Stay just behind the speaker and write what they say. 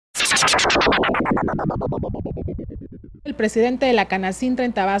El presidente de la Canacintra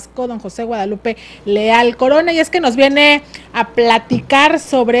en Tabasco, don José Guadalupe Leal Corona, y es que nos viene a platicar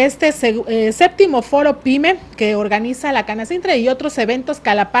sobre este séptimo Foro Pyme que organiza la Canacintra y otros eventos que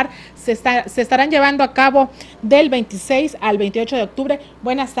a la par se estarán llevando a cabo del 26 al 28 de octubre.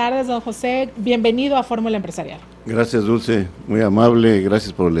 Buenas tardes, don José, bienvenido a Fórmula Empresarial. Gracias, Dulce, muy amable,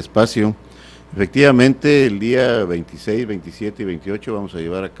 gracias por el espacio. Efectivamente, el día 26, 27 y 28 vamos a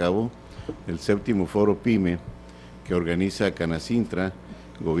llevar a cabo el séptimo Foro Pyme que organiza Canacintra,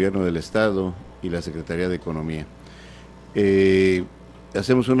 Gobierno del Estado y la Secretaría de Economía.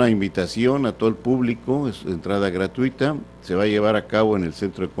 Hacemos una invitación a todo el público, es entrada gratuita, se va a llevar a cabo en el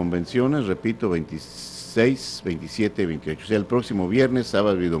Centro de Convenciones, repito, 26, 27 y 28, o sea, el próximo viernes,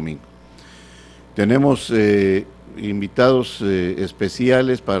 sábado y domingo. Tenemos invitados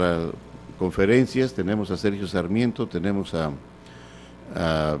especiales para conferencias, tenemos a Sergio Sarmiento, tenemos a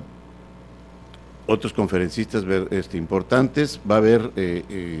otros conferencistas importantes, va a haber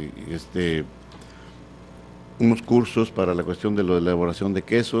unos cursos para la cuestión de la elaboración de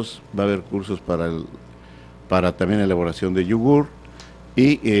quesos, va a haber cursos para también la elaboración de yogur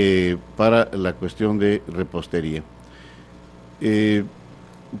y para la cuestión de repostería.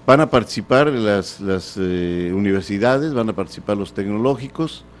 Van a participar las universidades, van a participar los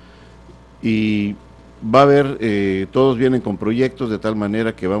tecnológicos y va a haber, todos vienen con proyectos de tal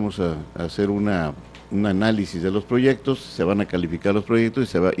manera que vamos a hacer un análisis de los proyectos, se van a calificar los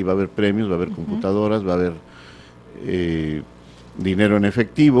proyectos y va a haber premios, va a haber computadoras, va a haber dinero en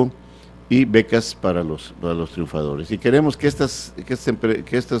efectivo y becas para los triunfadores. Y queremos que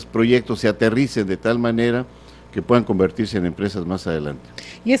estos proyectos se aterricen de tal manera que puedan convertirse en empresas más adelante.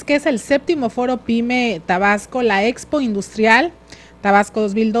 Y es que es el séptimo Foro Pyme Tabasco, la Expo Industrial Tabasco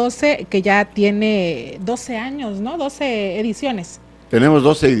 2012, que ya tiene 12 años, ¿no? 12 ediciones. Tenemos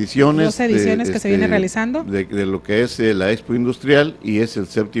 12 ediciones. 12 ediciones que se viene realizando. De lo que es la Expo Industrial y es el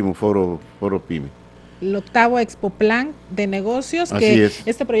séptimo Foro Pyme. El Octavo Expo Plan de Negocios, que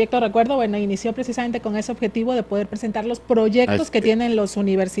este proyecto, recuerdo, bueno, inició precisamente con ese objetivo de poder presentar los proyectos que tienen los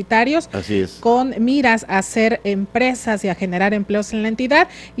universitarios, con miras a hacer empresas y a generar empleos en la entidad,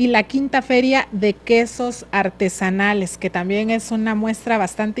 y la Quinta Feria de Quesos Artesanales, que también es una muestra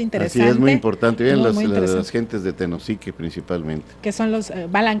bastante interesante. Así es, muy importante, bien las gentes de Tenosique principalmente. Que son los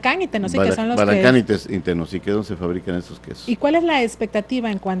Balancán y Tenosique, son los Balancán y Tenosique, donde se fabrican estos quesos. ¿Y cuál es la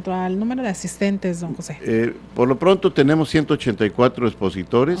expectativa en cuanto al número de asistentes, don José? Por lo pronto tenemos 184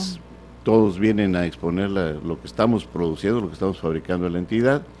 expositores, todos vienen a exponer lo que estamos produciendo, lo que estamos fabricando en la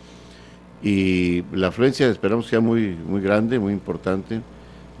entidad, y la afluencia esperamos sea muy grande, muy importante.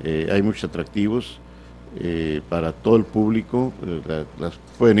 Hay muchos atractivos para todo el público,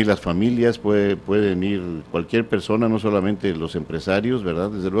 pueden ir las familias, pueden ir cualquier persona, no solamente los empresarios,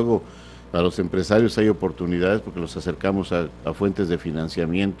 ¿verdad? Desde luego a los empresarios hay oportunidades porque los acercamos a fuentes de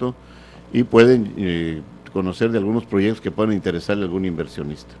financiamiento y pueden conocer de algunos proyectos que puedan interesarle a algún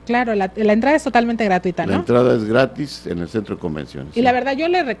inversionista. Claro, la entrada es totalmente gratuita, ¿no? La entrada es gratis en el Centro de Convenciones. Y la verdad yo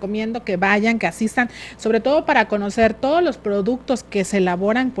les recomiendo que vayan, que asistan, sobre todo para conocer todos los productos que se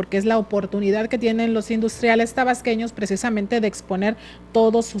elaboran, porque es la oportunidad que tienen los industriales tabasqueños precisamente de exponer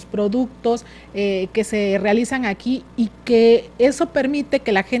todos sus productos que se realizan aquí, y que eso permite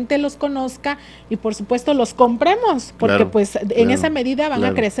que la gente los conozca y por supuesto los compremos, porque en esa medida van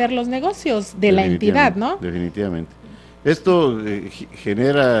a crecer los negocios de la entidad, ¿no? Definitivamente. Esto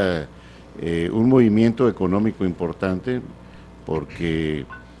genera un movimiento económico importante porque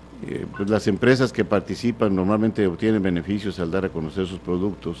pues las empresas que participan normalmente obtienen beneficios al dar a conocer sus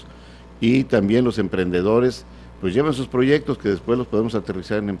productos, y también los emprendedores pues llevan sus proyectos que después los podemos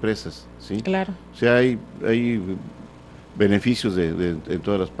aterrizar en empresas, ¿sí? Claro. O sea, hay beneficios en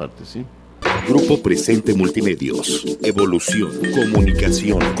todas las partes, ¿sí? Grupo Presente Multimedios. Evolución,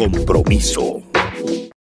 comunicación, compromiso.